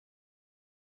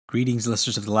Greetings,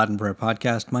 listeners of the Latin Prayer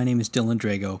Podcast. My name is Dylan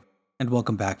Drago, and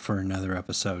welcome back for another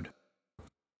episode.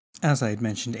 As I had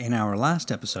mentioned in our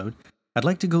last episode, I'd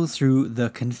like to go through the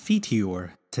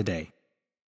Confiteor today.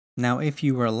 Now, if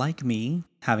you are like me,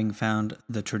 having found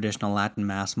the traditional Latin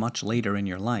Mass much later in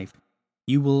your life,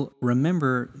 you will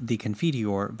remember the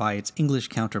Confiteor by its English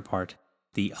counterpart,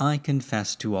 the I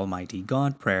Confess to Almighty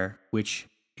God prayer, which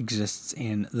exists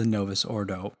in the Novus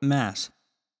Ordo Mass.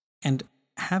 And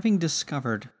having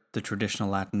discovered the traditional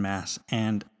Latin Mass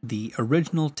and the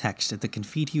original text of the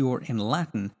Confiteor in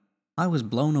Latin, I was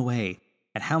blown away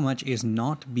at how much is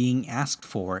not being asked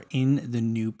for in the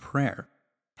new prayer,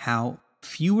 how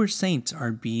fewer saints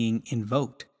are being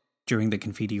invoked during the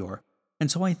Confiteor. And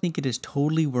so I think it is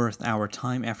totally worth our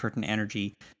time, effort, and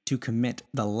energy to commit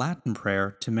the Latin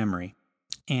prayer to memory.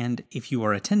 And if you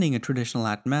are attending a traditional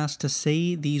Latin Mass, to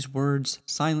say these words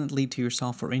silently to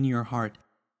yourself or in your heart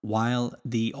while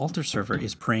the altar server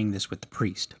is praying this with the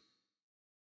priest.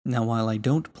 Now, while I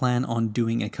don't plan on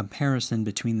doing a comparison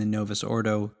between the Novus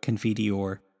Ordo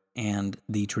Confiteor and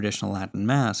the traditional Latin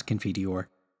Mass Confiteor,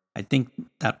 I think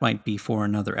that might be for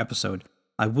another episode.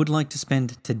 I would like to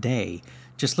spend today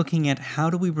just looking at how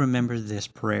do we remember this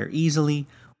prayer easily,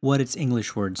 what its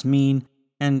English words mean,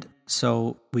 and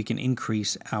so we can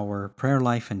increase our prayer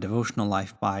life and devotional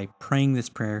life by praying this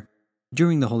prayer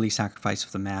during the Holy Sacrifice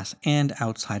of the Mass and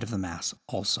outside of the Mass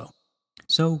also.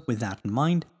 So, with that in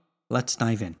mind, let's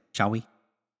dive in, shall we?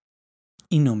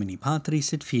 In nomine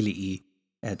Patris et Filii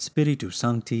et Spiritus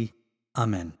Sancti.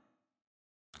 Amen.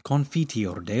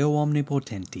 Confiteor Deo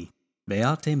omnipotenti,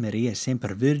 Beate Mariae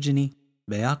semper Virgini,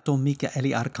 Beato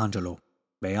Michaeli Arcangelo,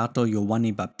 Beato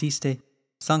Ioanni Baptiste,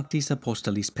 Sanctis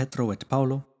Apostolis Petro et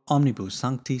Paulo, omnibus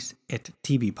sanctis et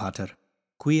tibi pater,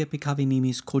 quia peccavi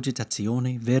nimis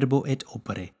cogitatione verbo et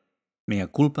opere, mea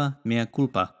culpa,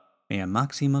 mea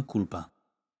maxima culpa.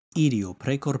 Idio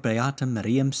precor Beatam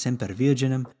Mariam semper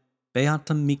Virginem,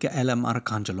 Beatam Michaelem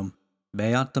Arcangelum,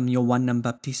 Beatam Ioannam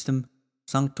Baptistam,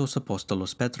 Sanctos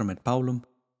Apostolos Petrum et Paulum,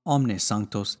 omnes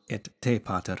sanctos et te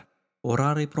pater,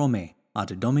 orare pro me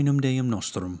ad Dominum Deum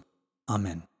nostrum.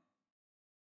 Amen.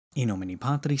 In nomine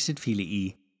Patris et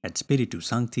Filii et Spiritus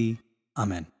Sancti.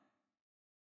 Amen.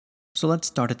 So let's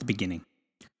start at the beginning.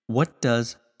 What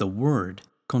does the word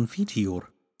confiteor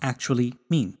actually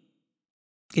mean?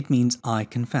 It means I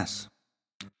confess.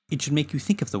 It should make you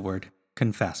think of the word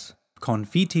confess.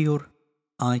 Confiteor,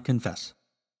 I confess.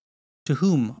 To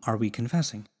whom are we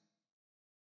confessing?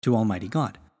 To Almighty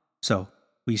God. So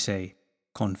we say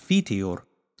Confiteor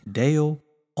Deo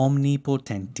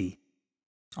omnipotenti.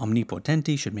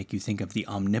 Omnipotenti should make you think of the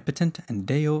omnipotent, and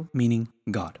Deo meaning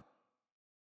God.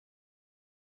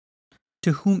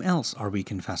 To whom else are we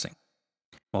confessing?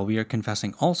 Well, we are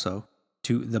confessing also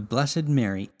to the Blessed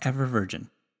Mary, ever Virgin.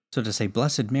 So to say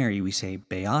Blessed Mary, we say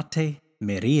Beate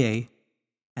Mariae,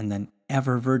 and then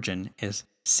ever Virgin is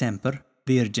Semper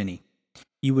Virgini.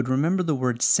 You would remember the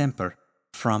word semper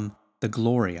from the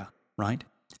Gloria, right?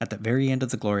 At the very end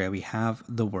of the Gloria, we have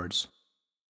the words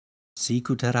Sic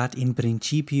ut erat in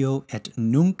principio et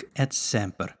nunc et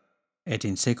semper, et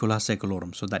in saecula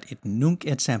saeculorum. So that it nunc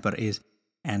et semper is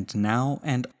and now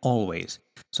and always.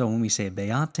 So when we say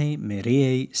Beate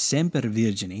Mariae semper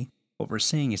Virgini, what we're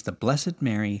saying is the Blessed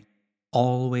Mary,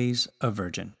 always a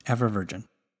virgin, ever virgin.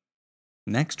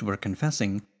 Next, we're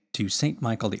confessing to Saint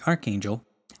Michael the Archangel,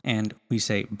 and we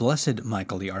say Blessed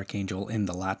Michael the Archangel in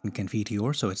the Latin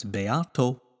Confiteor, so it's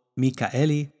Beato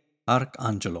Michaeli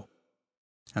Arcangelo.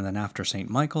 And then after Saint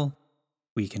Michael,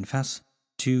 we confess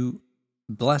to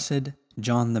Blessed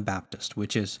John the Baptist,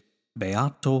 which is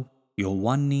Beato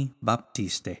Ioanni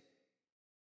Baptiste.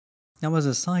 Now, as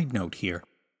a side note here,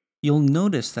 you'll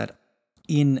notice that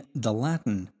in the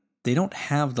Latin, they don't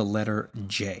have the letter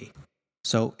J.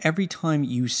 So every time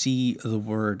you see the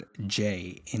word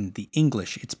J in the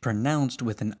English, it's pronounced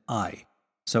with an I.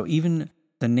 So even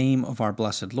the name of our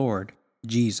blessed Lord,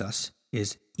 Jesus,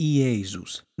 is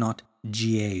Iesus, not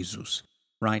Jesus,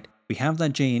 right? We have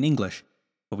that J in English,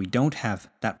 but we don't have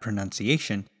that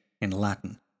pronunciation in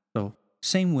Latin. So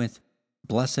same with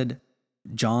Blessed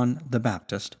John the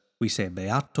Baptist, we say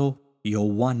Beato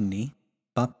Ioanni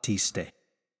Baptiste.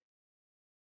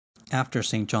 After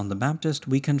St. John the Baptist,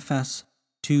 we confess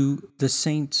to the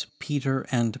Saints Peter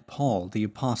and Paul, the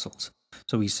apostles.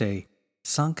 So we say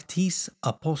Sanctis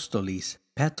Apostolis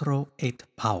Petro et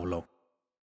Paulo.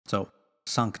 So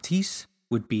Sanctis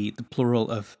would be the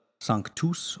plural of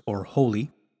Sanctus, or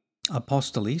holy,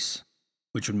 Apostolis,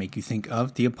 which would make you think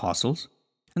of the apostles,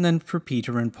 and then for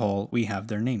Peter and Paul we have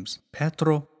their names,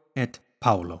 Petro et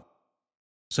Paulo.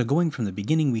 So going from the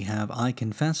beginning, we have, I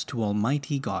confess to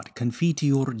Almighty God,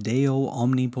 Confiteor Deo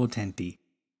Omnipotenti.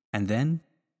 And then,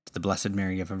 to the Blessed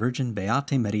Mary of a Virgin,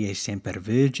 Beate Mariae Semper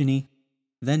Virgini.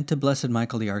 Then to Blessed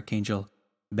Michael the Archangel,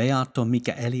 Beato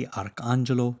Michaeli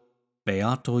Arcangelo,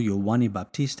 Beato Ioanni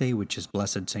Baptiste, which is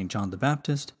Blessed St. John the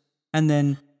Baptist. And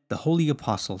then the Holy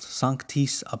Apostles,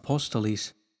 Sanctis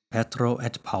Apostolis, Petro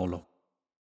et Paulo.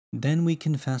 Then we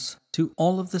confess to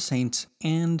all of the saints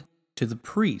and to the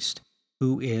priest,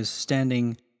 who is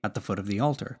standing at the foot of the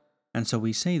altar. And so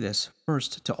we say this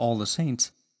first to all the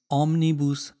saints,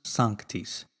 omnibus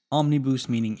sanctis. Omnibus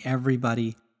meaning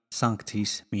everybody,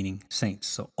 sanctis meaning saints.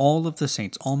 So all of the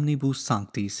saints, omnibus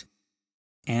sanctis,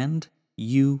 and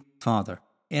you, Father.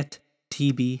 Et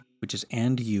tibi, which is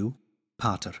and you,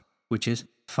 pater, which is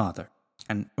Father.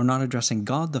 And we're not addressing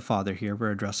God the Father here,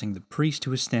 we're addressing the priest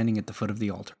who is standing at the foot of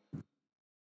the altar.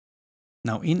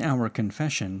 Now, in our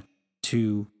confession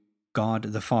to God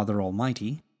the Father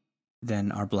Almighty,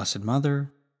 then our Blessed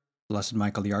Mother, Blessed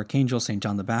Michael the Archangel, St.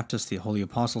 John the Baptist, the Holy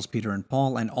Apostles Peter and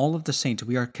Paul, and all of the saints,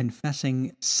 we are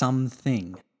confessing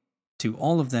something to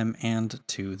all of them and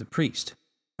to the priest.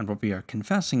 And what we are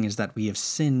confessing is that we have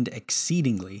sinned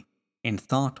exceedingly in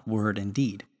thought, word, and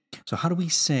deed. So how do we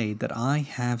say that I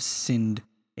have sinned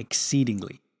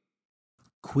exceedingly?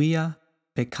 Quia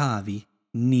peccavi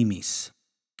nimis.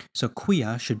 So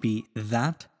quia should be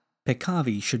that.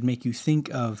 Peccavi should make you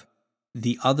think of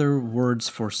the other words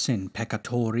for sin,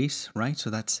 peccatoris, right?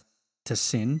 So that's to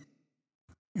sin.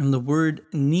 And the word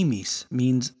nimis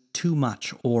means too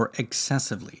much or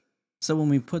excessively. So when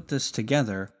we put this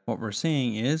together, what we're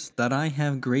saying is that I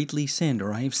have greatly sinned,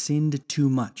 or I have sinned too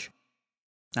much.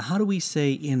 Now, how do we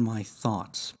say in my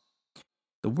thoughts?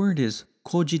 The word is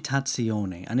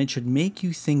cogitatione, and it should make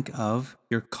you think of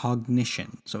your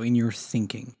cognition, so in your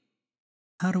thinking.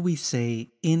 How do we say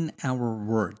in our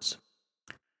words?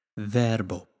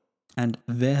 Verbo. And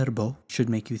verbo should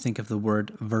make you think of the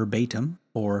word verbatim,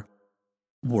 or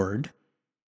word.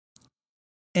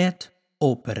 Et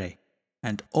opere.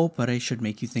 And opere should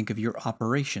make you think of your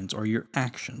operations or your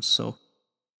actions. So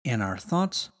in our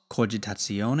thoughts,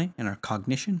 cogitatione, in our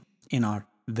cognition, in our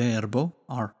verbo,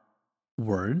 our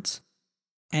words,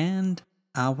 and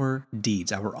our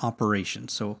deeds, our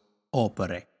operations. So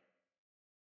opere.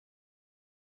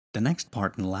 The next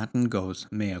part in Latin goes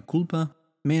mea culpa,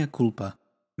 mea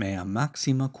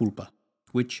maxima culpa,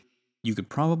 which you could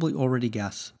probably already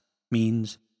guess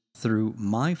means through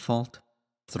my fault,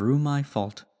 through my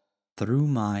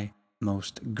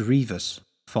most grievous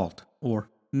fault, or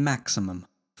maximum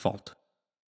fault.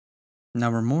 Now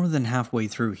we're more than halfway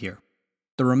through here.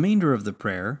 The remainder of the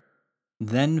prayer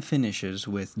then finishes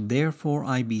with therefore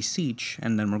I beseech,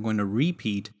 and then we're going to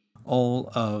repeat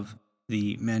all of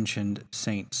the mentioned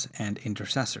saints and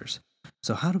intercessors.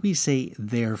 So how do we say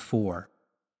therefore?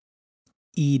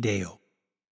 Ideo.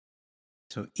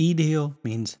 So ideo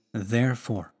means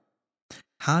therefore.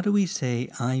 How do we say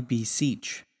I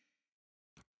beseech?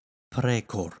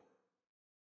 Precor.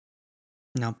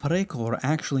 Now precor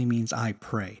actually means I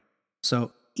pray.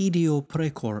 So ideo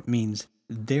precor means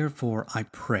therefore I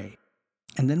pray.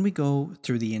 And then we go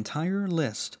through the entire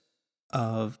list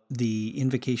of the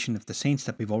invocation of the saints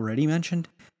that we've already mentioned.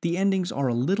 The endings are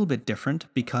a little bit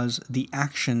different because the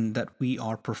action that we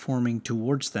are performing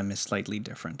towards them is slightly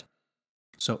different.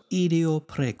 So, ideo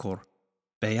precor,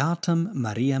 beatam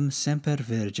Mariam semper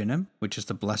virginem, which is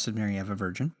the Blessed Mary of a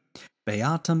Virgin,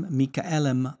 beatam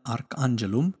Michaelem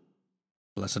archangelum,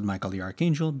 Blessed Michael the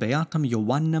Archangel, beatam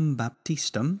Ioannem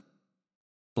Baptistam,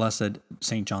 Blessed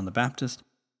St. John the Baptist,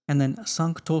 and then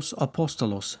Sanctos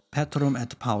Apostolos Petrum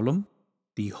et Paulum,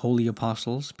 the Holy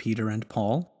Apostles Peter and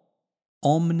Paul,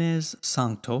 omnes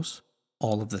sanctos,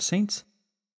 all of the saints,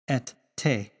 et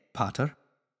te, pater,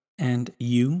 and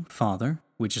you, Father,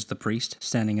 which is the priest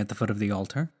standing at the foot of the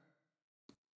altar,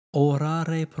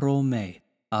 orare pro me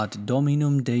ad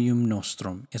Dominum Deum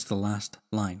nostrum is the last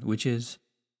line, which is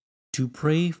to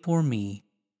pray for me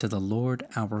to the Lord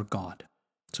our God.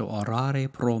 So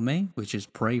orare pro me, which is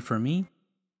pray for me,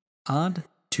 ad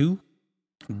to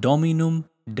Dominum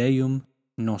Deum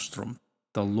nostrum,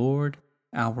 the Lord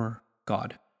our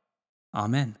God.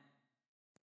 Amen.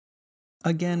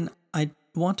 Again, I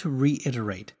want to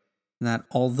reiterate that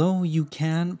although you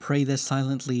can pray this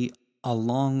silently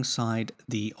alongside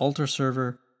the altar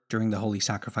server during the holy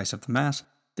sacrifice of the Mass,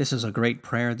 this is a great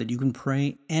prayer that you can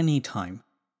pray anytime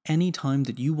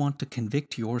that you want to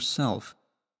convict yourself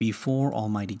before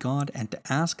Almighty God and to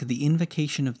ask the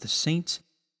invocation of the saints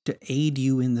to aid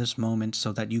you in this moment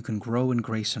so that you can grow in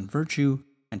grace and virtue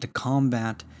and to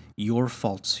combat your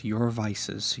faults, your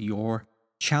vices, your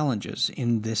challenges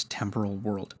in this temporal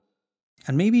world.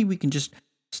 And maybe we can just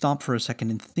stop for a second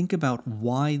and think about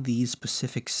why these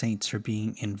specific saints are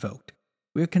being invoked.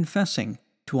 We're confessing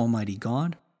to Almighty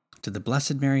God, to the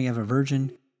Blessed Mary ever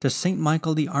Virgin, to Saint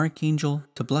Michael the Archangel,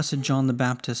 to Blessed John the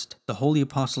Baptist, the holy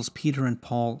apostles Peter and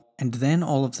Paul, and then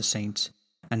all of the saints,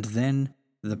 and then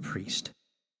the priest.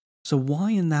 So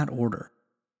why in that order?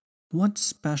 What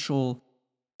special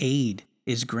aid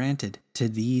is granted to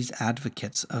these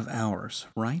advocates of ours,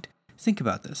 right? Think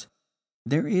about this.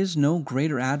 There is no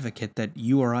greater advocate that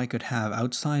you or I could have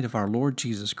outside of our Lord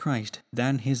Jesus Christ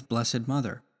than his Blessed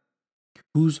Mother,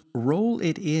 whose role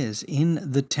it is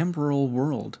in the temporal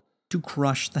world to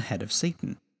crush the head of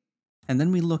Satan. And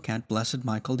then we look at Blessed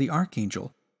Michael the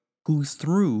Archangel, who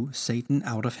threw Satan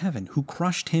out of heaven, who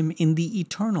crushed him in the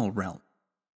eternal realm.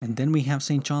 And then we have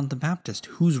St. John the Baptist,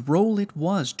 whose role it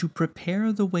was to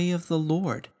prepare the way of the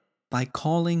Lord by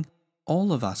calling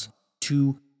all of us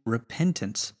to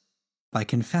repentance, by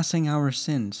confessing our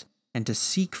sins, and to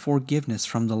seek forgiveness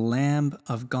from the Lamb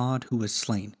of God who was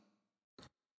slain.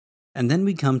 And then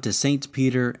we come to Saints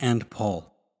Peter and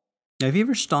Paul. Now, have you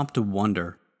ever stopped to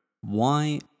wonder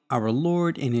why our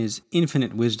Lord in his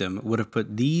infinite wisdom would have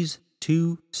put these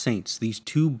two saints, these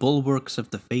two bulwarks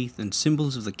of the faith and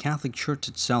symbols of the Catholic Church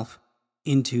itself,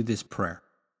 into this prayer?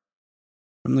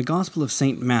 From the Gospel of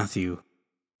St. Matthew,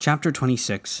 chapter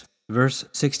 26, verse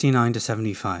 69 to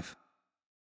 75.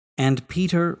 And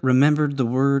Peter remembered the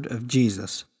word of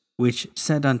Jesus, which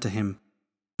said unto him,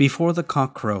 Before the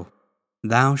cock crow,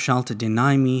 thou shalt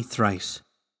deny me thrice.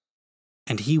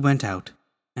 And he went out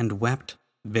and wept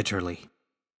bitterly.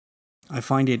 I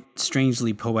find it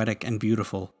strangely poetic and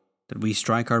beautiful that we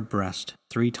strike our breast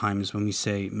 3 times when we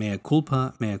say, mea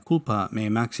culpa, mea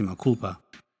maxima culpa.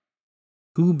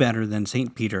 Who better than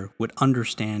St. Peter would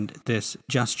understand this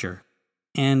gesture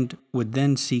and would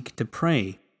then seek to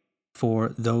pray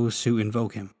for those who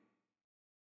invoke him?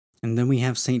 And then we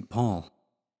have St. Paul,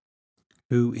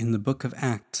 who in the book of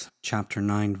Acts, chapter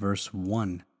 9, verse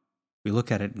 1, we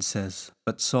look at it and says,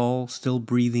 But Saul, still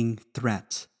breathing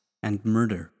threats and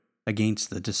murder against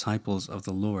the disciples of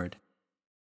the Lord,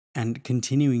 and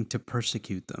continuing to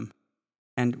persecute them.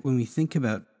 And when we think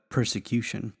about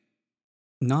persecution,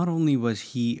 not only was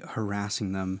he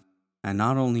harassing them, and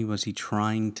not only was he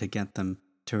trying to get them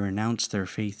to renounce their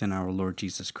faith in our Lord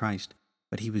Jesus Christ,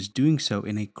 but he was doing so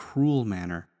in a cruel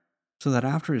manner, so that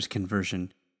after his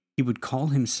conversion, he would call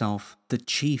himself the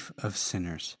chief of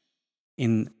sinners.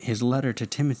 In his letter to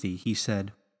Timothy, he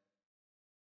said,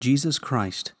 Jesus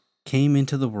Christ came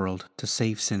into the world to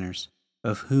save sinners,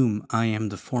 of whom I am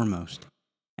the foremost.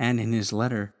 And in his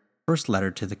first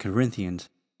letter to the Corinthians,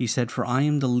 he said, For I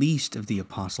am the least of the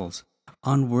apostles,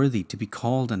 unworthy to be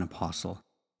called an apostle,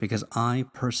 because I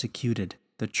persecuted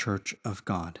the church of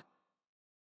God.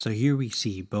 So here we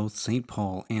see both St.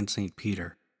 Paul and St.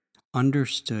 Peter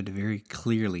understood very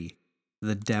clearly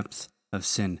the depth of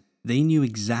sin. They knew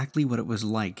exactly what it was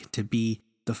like to be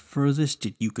the furthest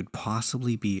that you could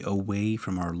possibly be away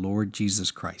from our Lord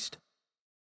Jesus Christ.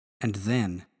 And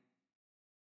then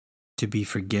to be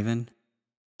forgiven,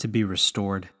 to be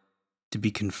restored, to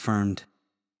be confirmed,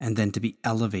 and then to be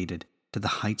elevated to the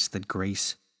heights that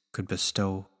grace could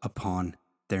bestow upon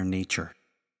their nature.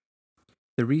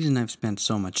 The reason I've spent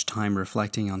so much time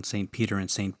reflecting on St. Peter and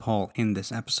St. Paul in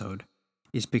this episode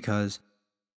is because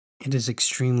it is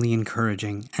extremely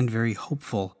encouraging and very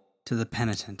hopeful to the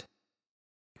penitent.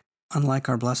 Unlike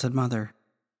our Blessed Mother,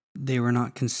 they were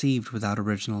not conceived without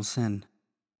original sin.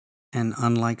 And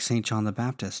unlike St. John the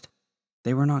Baptist,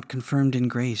 they were not confirmed in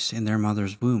grace in their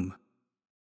mother's womb.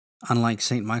 Unlike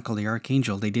St. Michael the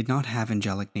Archangel, they did not have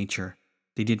angelic nature.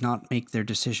 They did not make their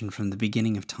decision from the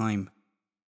beginning of time.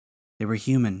 They were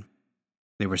human.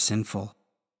 They were sinful.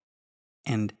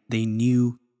 And they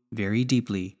knew very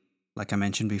deeply, like I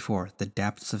mentioned before, the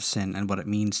depths of sin and what it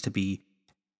means to be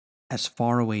as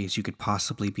far away as you could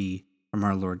possibly be from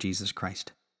our Lord Jesus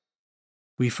Christ.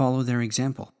 We follow their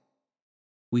example.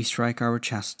 We strike our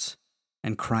chests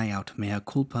and cry out, mea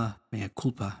culpa,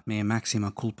 mea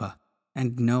maxima culpa,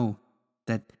 and know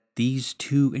that these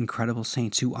two incredible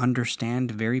saints who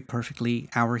understand very perfectly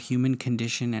our human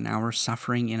condition and our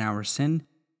suffering in our sin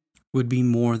would be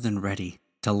more than ready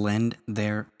to lend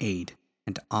their aid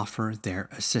and offer their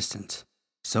assistance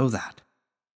so that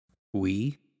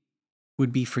we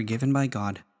would be forgiven by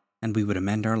God and we would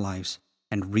amend our lives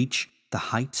and reach the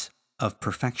heights of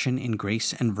perfection in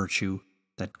grace and virtue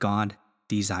that God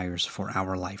desires for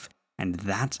our life. And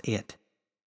that's it.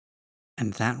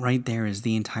 And that right there is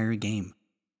the entire game.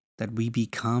 That we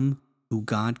become who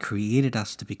God created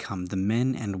us to become, the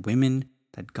men and women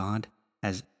that God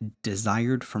has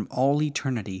desired from all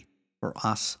eternity for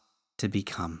us to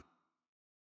become.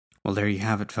 Well, there you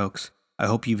have it, folks. I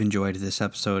hope you've enjoyed this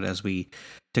episode as we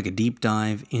took a deep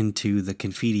dive into the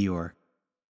Confiteor.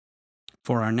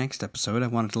 For our next episode, I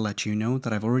wanted to let you know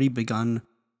that I've already begun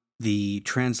the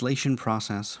translation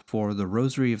process for the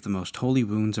Rosary of the Most Holy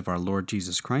Wounds of our Lord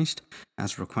Jesus Christ,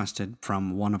 as requested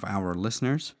from one of our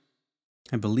listeners.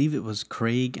 I believe it was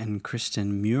Craig and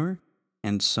Kristen Muir,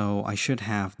 and so I should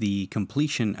have the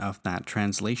completion of that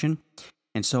translation.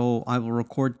 And so I will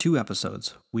record 2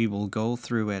 episodes. We will go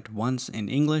through it once in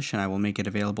English, and I will make it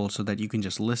available so that you can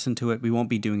just listen to it. We won't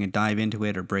be doing a dive into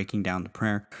it or breaking down the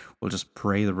prayer. We'll just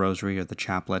pray the rosary or the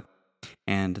chaplet,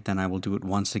 and then I will do it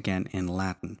once again in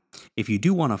Latin. If you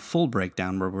do want a full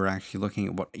breakdown where we're actually looking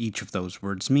at what each of those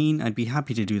words mean, I'd be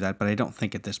happy to do that, but I don't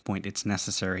think at this point it's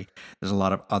necessary. There's a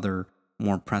lot of other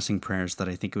more pressing prayers that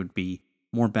I think it would be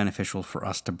more beneficial for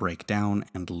us to break down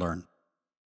and learn.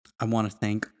 I want to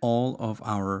thank all of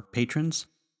our patrons.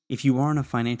 If you are in a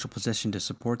financial position to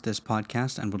support this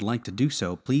podcast and would like to do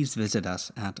so, please visit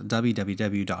us at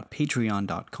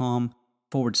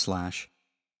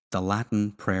www.patreon.com/The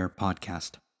Latin Prayer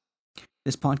Podcast.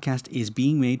 This podcast is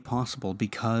being made possible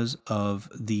because of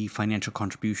the financial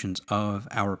contributions of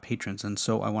our patrons, and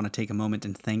so I want to take a moment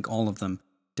and thank all of them: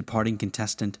 departing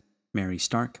contestant Mary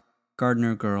Stark,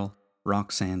 Gardener Girl,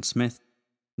 Roxanne Smith,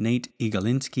 Nate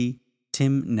Igalinsky,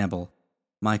 Tim Nebel,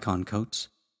 Micon Coates,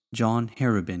 John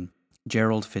Herubin,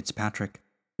 Gerald Fitzpatrick,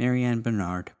 Marianne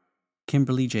Bernard,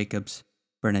 Kimberly Jacobs,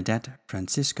 Bernadette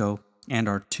Francisco, and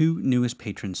our 2 newest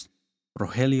patrons,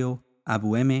 Rogelio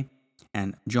Abueme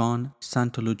and John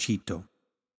Santolucito.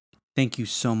 Thank you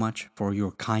so much for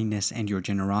your kindness and your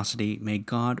generosity. May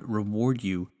God reward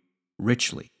you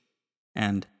richly.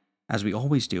 And as we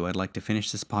always do, I'd like to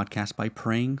finish this podcast by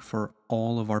praying for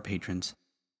all of our patrons,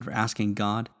 for asking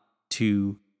God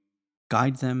to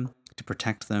guide them, to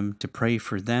protect them, to pray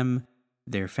for them,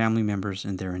 their family members,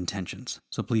 and their intentions.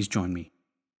 So please join me.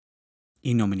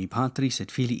 In nomine Patris et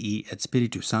Filii et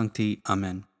Spiritus Sancti.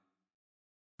 Amen.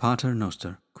 Pater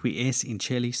noster, qui es in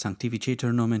celi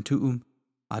sanctificetur nomen tuum,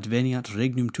 adveniat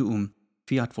regnum tuum,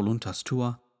 fiat voluntas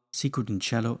tua, sicut in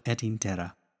cielo et in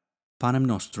terra. Panem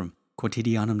nostrum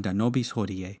quotidianum da nobis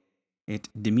hodie, et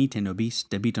dimite nobis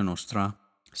debita nostra,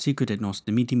 sicut et nos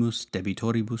dimitimus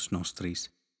debitoribus nostris,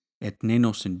 et ne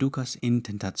nos inducas in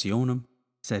tentationem,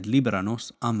 sed libera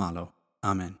nos a malo.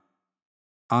 Amen.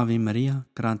 Ave Maria,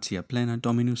 gratia plena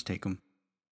Dominus tecum,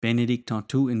 benedicta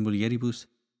tu in mulieribus,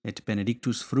 et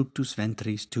benedictus fructus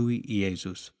ventris tui,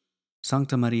 Iesus.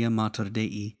 Sancta Maria Mater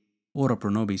Dei, ora pro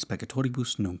nobis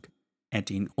peccatoribus nunc, et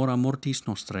in hora mortis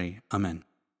nostrae. Amen.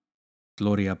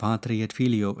 Gloria Patri et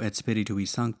Filio et Spiritui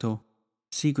Sancto,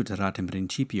 sicut erat in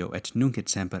principio et nunc et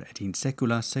semper et in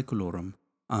saecula saeculorum.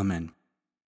 Amen.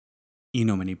 In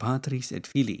nomine Patris et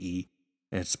Filii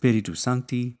et Spiritus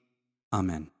Sancti.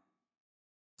 Amen.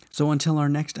 So until our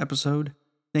next episode,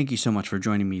 thank you so much for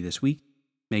joining me this week.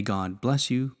 May God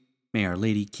bless you. May Our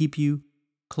Lady keep you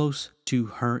close to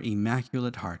her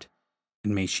immaculate heart,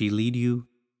 and may she lead you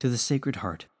to the Sacred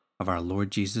Heart of our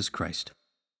Lord Jesus Christ.